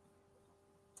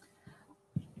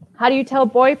 How do you tell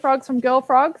boy frogs from girl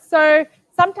frogs? So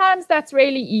sometimes that's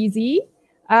really easy.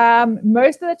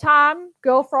 Most of the time,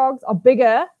 girl frogs are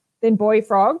bigger than boy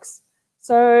frogs.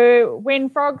 So when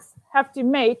frogs have to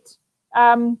mate,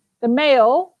 the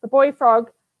boy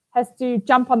frog, has to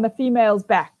jump on the female's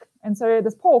back. And so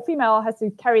this poor female has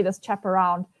to carry this chap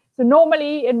around. So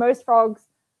normally in most frogs,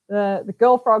 the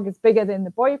girl frog is bigger than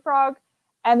the boy frog.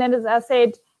 And then, as I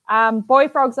said, boy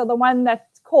frogs are the one that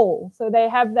call. So they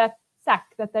have that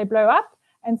sack that they blow up.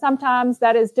 And sometimes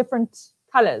that is different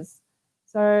colors.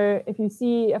 So if you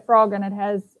see a frog and it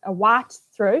has a white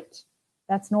throat,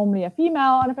 that's normally a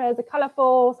female. And if it has a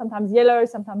colorful, sometimes yellow,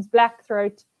 sometimes black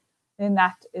throat, then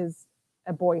that is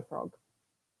a boy frog.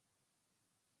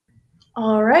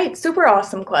 All right, super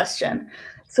awesome question.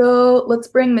 So let's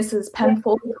bring Mrs.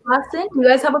 Penfold's class in. Do you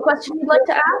guys have a question you'd like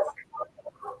to ask?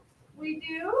 We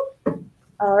do.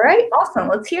 All right, awesome.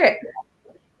 Let's hear it.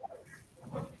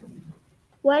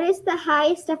 What is the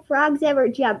highest a frog's ever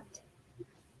jumped?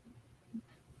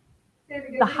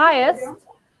 The highest?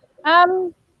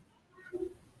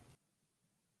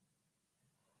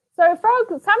 So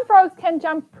some frogs can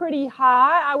jump pretty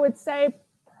high. I would say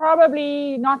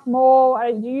probably not more.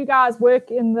 You guys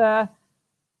work in the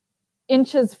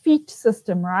inches feet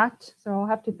system, right? So I'll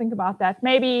have to think about that.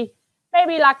 Maybe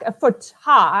like a foot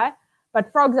high,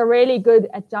 but frogs are really good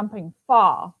at jumping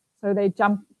far. So they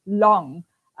jump long.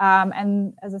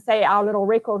 And as I say, our little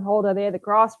record holder there, the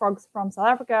grass frogs from South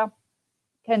Africa,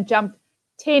 can jump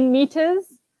 10 meters.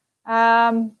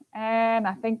 And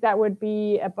I think that would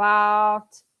be about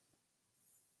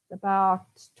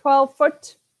 12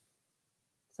 foot.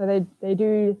 So they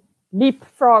do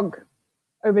leapfrog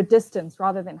over distance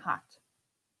rather than height.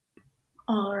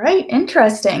 All right,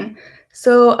 interesting.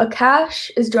 So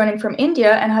Akash is joining from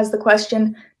India and has the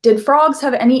question, did frogs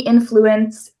have any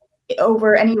influence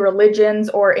over any religions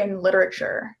or in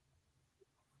literature?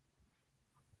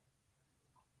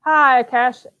 Hi,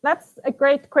 Akash. That's a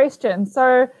great question.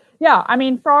 So yeah, I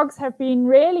mean, frogs have been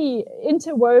really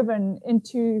interwoven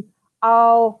into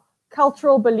our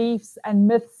cultural beliefs and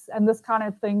myths and this kind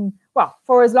of thing, well,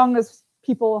 for as long as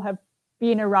people have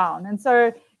been around. And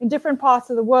so in different parts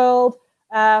of the world,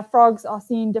 frogs are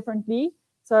seen differently.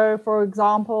 So for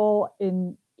example,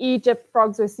 in Egypt,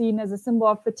 frogs were seen as a symbol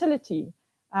of fertility.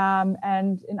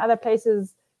 And in other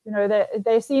places, you know,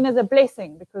 they're seen as a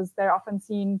blessing because they're often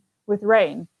seen with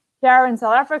rain. Here in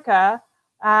South Africa,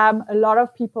 a lot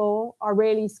of people are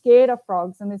really scared of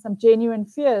frogs, and there's some genuine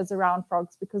fears around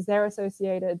frogs because they're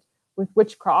associated with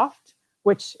witchcraft,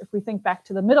 which, if we think back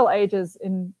to the Middle Ages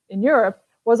in Europe,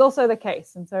 was also the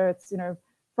case. And so it's,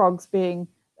 frogs being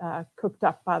cooked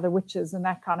up by the witches and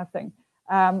that kind of thing.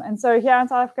 And so here in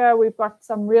South Africa, we've got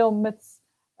some real myths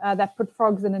that put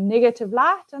frogs in a negative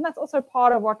light, and that's also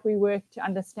part of what we work to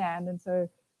understand. And so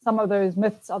some of those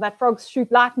myths are that frogs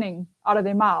shoot lightning out of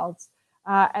their mouths,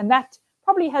 and that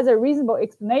probably has a reasonable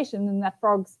explanation in that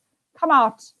frogs come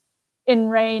out in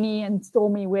rainy and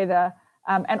stormy weather,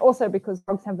 and also because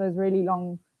frogs have those really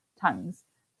long tongues.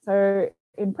 So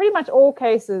in pretty much all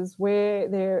cases where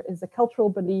there is a cultural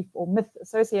belief or myth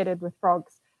associated with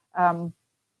frogs,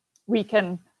 we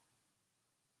can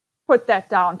put that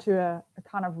down to a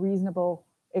kind of reasonable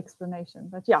explanation.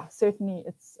 But yeah, certainly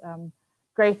it's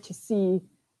great to see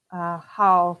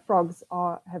how frogs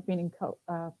have been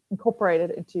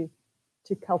incorporated into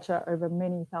culture over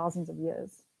many thousands of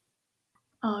years.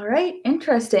 All right,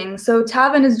 interesting. So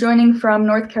Tavin is joining from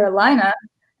North Carolina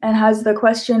and has the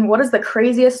question, what is the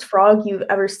craziest frog you've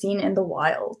ever seen in the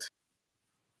wild?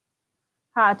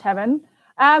 Hi, Tavin.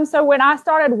 So when I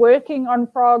started working on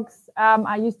frogs,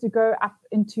 I used to go up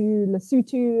into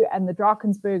Lesotho and the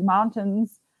Drakensberg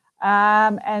Mountains.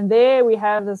 And there we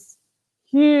have this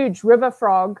huge river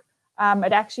frog.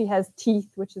 It actually has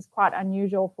teeth, which is quite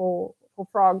unusual for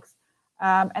frogs.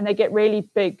 And they get really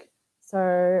big.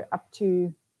 So up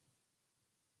to,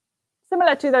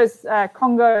 similar to those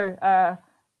Congo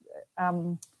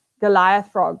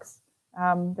Goliath frogs,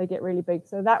 they get really big.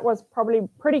 So that was probably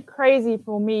pretty crazy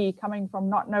for me, coming from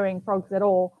not knowing frogs at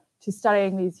all to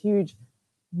studying these huge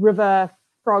river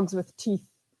frogs with teeth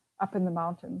up in the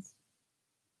mountains.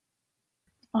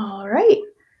 All right.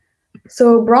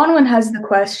 So Bronwyn has the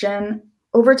question,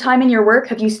 over time in your work,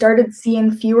 have you started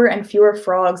seeing fewer and fewer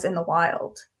frogs in the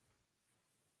wild?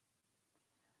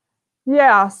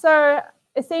 Yeah, so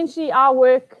essentially our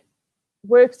work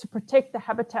works to protect the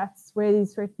habitats where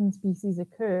these threatened species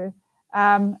occur.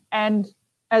 And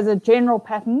as a general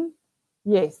pattern,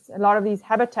 yes, a lot of these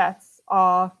habitats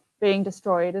are being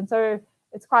destroyed. And so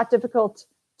it's quite difficult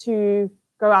to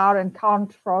go out and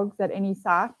count frogs at any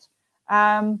site.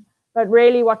 But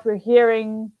really what we're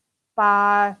hearing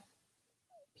by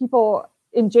people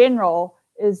in general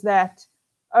is that,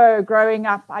 oh, growing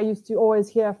up, I used to always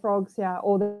hear frogs here,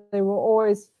 or there were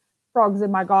always frogs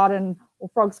in my garden, or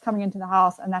frogs coming into the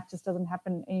house, and that just doesn't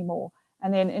happen anymore.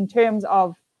 And then in terms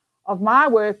of my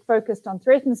work focused on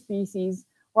threatened species,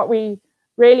 what we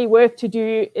really work to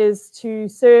do is to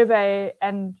survey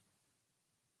and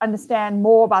understand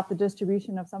more about the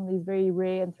distribution of some of these very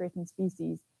rare and threatened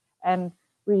species. And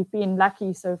we've been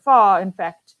lucky so far, in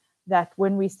fact, that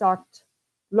when we start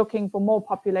looking for more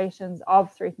populations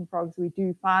of threatened frogs, we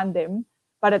do find them.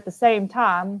 But at the same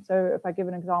time, so if I give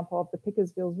an example of the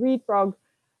Pickersgill's reed frog,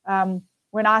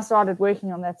 when I started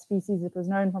working on that species, it was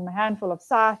known from a handful of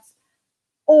sites.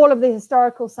 All of the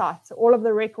historical sites, all of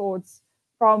the records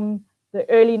from the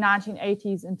early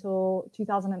 1980s until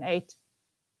 2008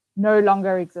 no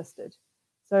longer existed.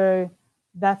 So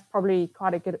that's probably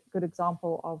quite a good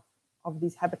example of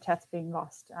these habitats being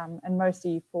lost, and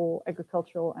mostly for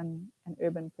agricultural and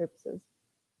urban purposes.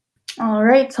 All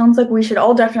right, sounds like we should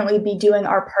all definitely be doing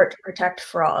our part to protect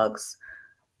frogs.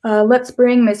 Let's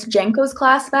bring Miss Jenko's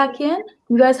class back in.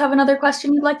 You guys have another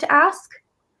question you'd like to ask?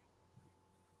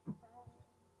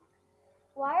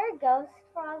 Why are ghost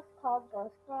frogs called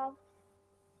ghost frogs?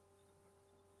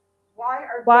 Why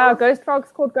are ghost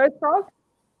frogs called ghost frogs?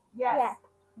 Yes.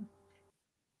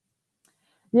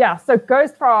 Yeah, so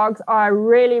ghost frogs are a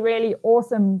really, really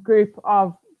awesome group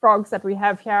of frogs that we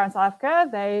have here in South Africa.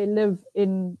 They live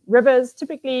in rivers,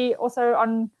 typically also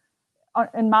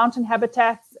in mountain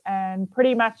habitats, and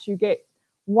pretty much you get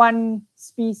one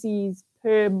species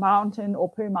per mountain or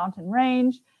per mountain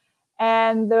range.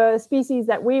 And the species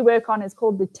that we work on is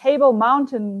called the Table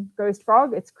Mountain ghost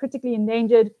frog. It's critically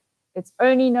endangered. It's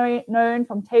only known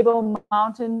from Table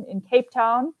Mountain in Cape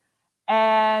Town.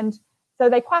 And so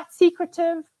they're quite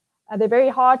secretive. They're very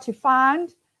hard to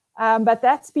find. But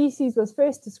that species was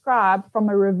first described from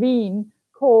a ravine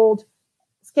called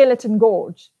Skeleton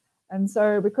Gorge. And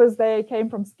so because they came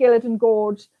from Skeleton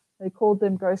Gorge, they called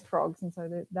them ghost frogs. And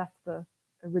so that's the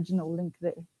original link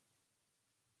there.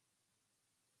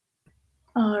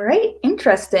 All right,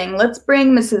 interesting. Let's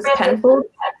bring Mrs. Penfold.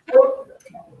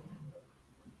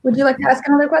 Would you like to ask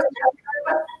another question?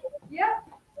 Yeah.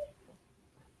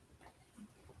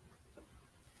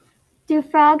 Do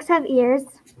frogs have ears?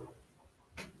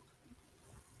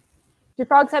 Do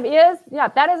frogs have ears? Yeah,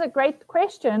 that is a great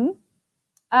question.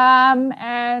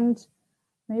 And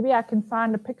maybe I can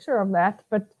find a picture of that,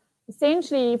 but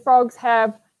essentially frogs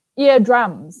have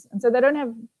eardrums. And so they don't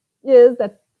have ears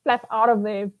that flap out of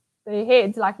their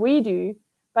heads like we do,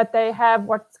 but they have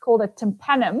what's called a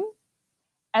tympanum.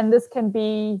 And this can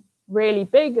be really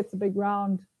big. It's a big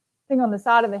round thing on the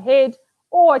side of the head,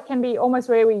 or it can be almost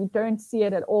where we don't see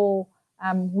it at all.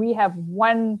 We have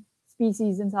one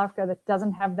species in South Africa that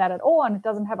doesn't have that at all, and it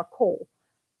doesn't have a call.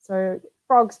 So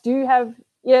frogs do have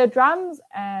eardrums,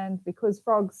 and because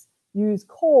frogs use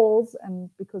calls, and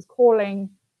because calling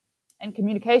and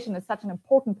communication is such an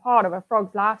important part of a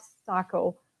frog's life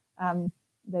cycle,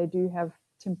 they do have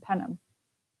tympanum.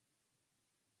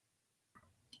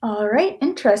 All right,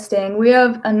 interesting. We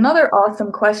have another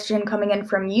awesome question coming in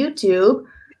from YouTube.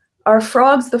 Are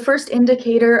frogs the first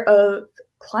indicator of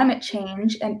climate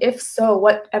change? And if so,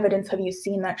 what evidence have you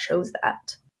seen that shows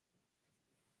that?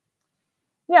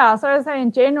 Yeah, so I say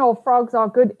in general, frogs are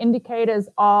good indicators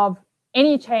of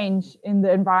any change in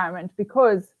the environment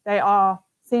because they are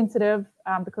sensitive,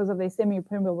 because of their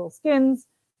semi-permeable skins,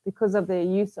 because of their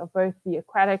use of both the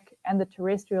aquatic and the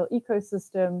terrestrial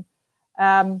ecosystem,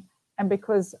 and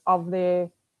because of their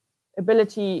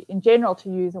ability in general to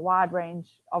use a wide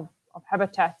range of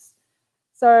habitats.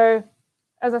 So,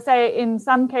 as I say, in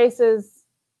some cases,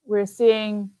 we're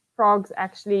seeing frogs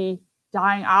actually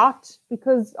dying out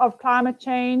because of climate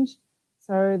change.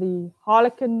 So the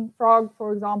harlequin frog,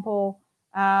 for example,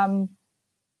 I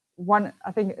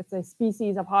think it's a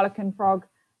species of harlequin frog,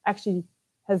 actually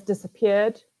has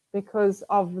disappeared because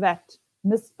of that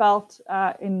mist belt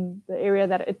in the area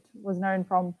that it was known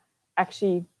from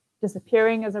actually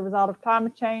disappearing as a result of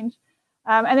climate change.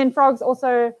 And then frogs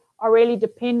also are really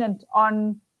dependent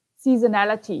on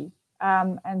seasonality.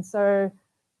 And so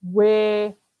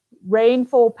where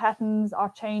rainfall patterns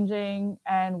are changing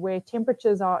and where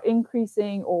temperatures are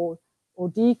increasing or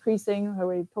decreasing, so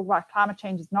we talk about climate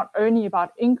change is not only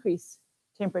about increased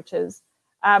temperatures,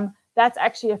 that's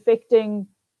actually affecting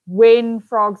when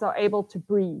frogs are able to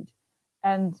breed.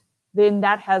 And then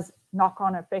that has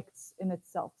knock-on effects in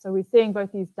itself. So we're seeing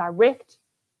both these direct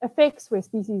effects where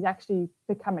species actually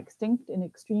become extinct in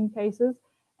extreme cases,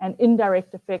 and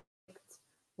indirect effects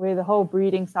where the whole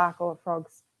breeding cycle of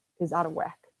frogs is out of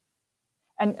whack.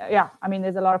 And yeah, I mean,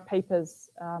 there's a lot of papers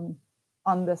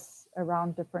on this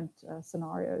around different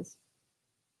scenarios.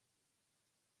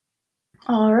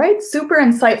 All right, super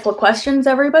insightful questions,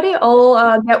 everybody.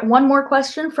 I'll get one more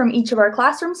question from each of our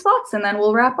classroom spots, and then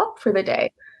we'll wrap up for the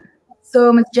day.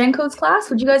 So, Ms. Jenko's class,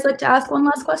 would you guys like to ask one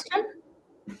last question?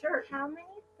 Sure. How many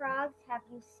frogs have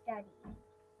you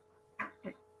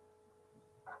studied?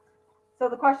 So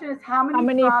the question is, how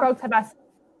many frogs have I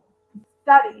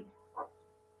studied?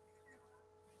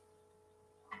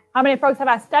 How many frogs have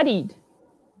I studied?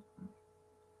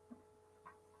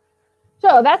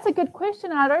 Sure, that's a good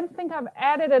question. I don't think I've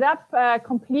added it up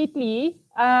completely.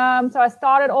 So I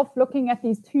started off looking at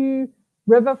these 2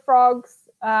 river frogs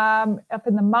up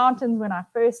in the mountains when I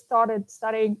first started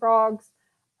studying frogs.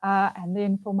 And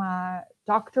then for my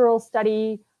doctoral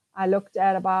study, I looked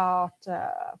at about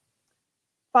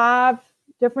 5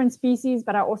 different species,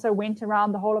 but I also went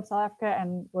around the whole of South Africa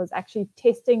and was actually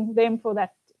testing them for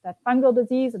that fungal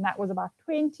disease, and that was about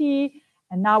 20.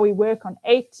 And now we work on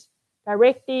 8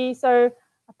 directly. So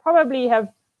I probably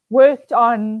have worked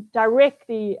on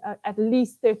directly at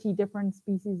least 30 different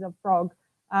species of frog.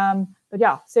 But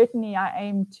yeah, certainly I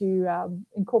aim to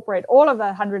incorporate all of the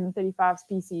 135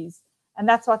 species. And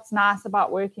that's what's nice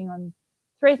about working on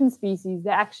threatened species.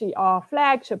 They actually are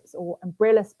flagships or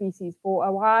umbrella species for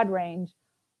a wide range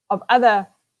of other,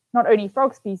 not only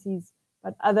frog species,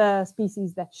 but other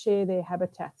species that share their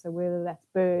habitat. So whether that's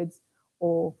birds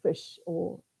or fish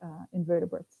or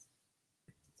invertebrates.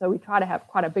 So we try to have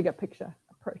quite a bigger picture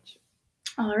approach.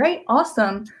 All right,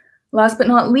 awesome. Last but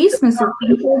not least, Mrs.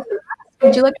 Jenko,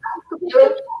 would you like to ask a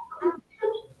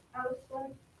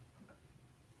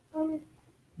question?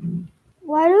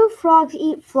 Why do frogs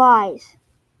eat flies?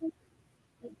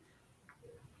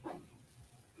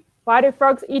 Why do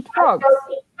frogs eat frogs?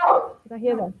 Did I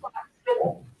hear that?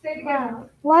 Say it again.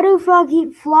 Why do frogs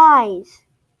eat flies?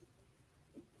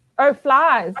 Oh,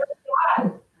 flies.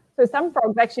 So some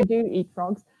frogs actually do eat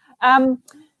frogs.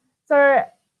 So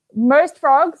most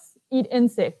frogs eat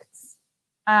insects,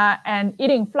 and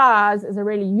eating flies is a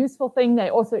really useful thing. They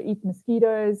also eat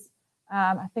mosquitoes.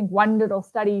 I think one little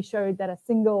study showed that a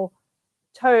single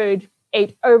toad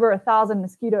ate over 1,000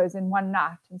 mosquitoes in one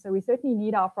night. And so we certainly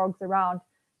need our frogs around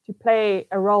to play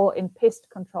a role in pest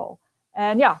control.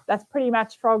 And yeah, that's pretty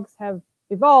much, frogs have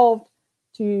evolved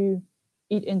to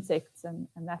eat insects, and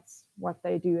that's what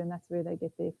they do, and that's where they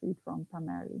get their food from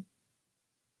primarily.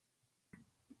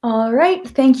 All right,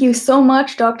 thank you so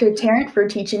much, Dr. Tarrant, for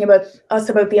teaching us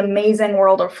about the amazing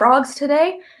world of frogs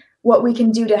today, what we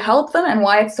can do to help them, and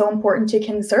why it's so important to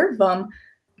conserve them.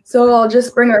 So I'll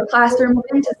just bring our classroom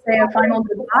in to say a final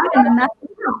goodbye, and then that's it.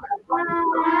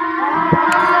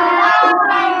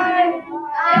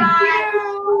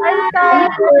 Thanks,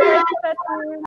 guys.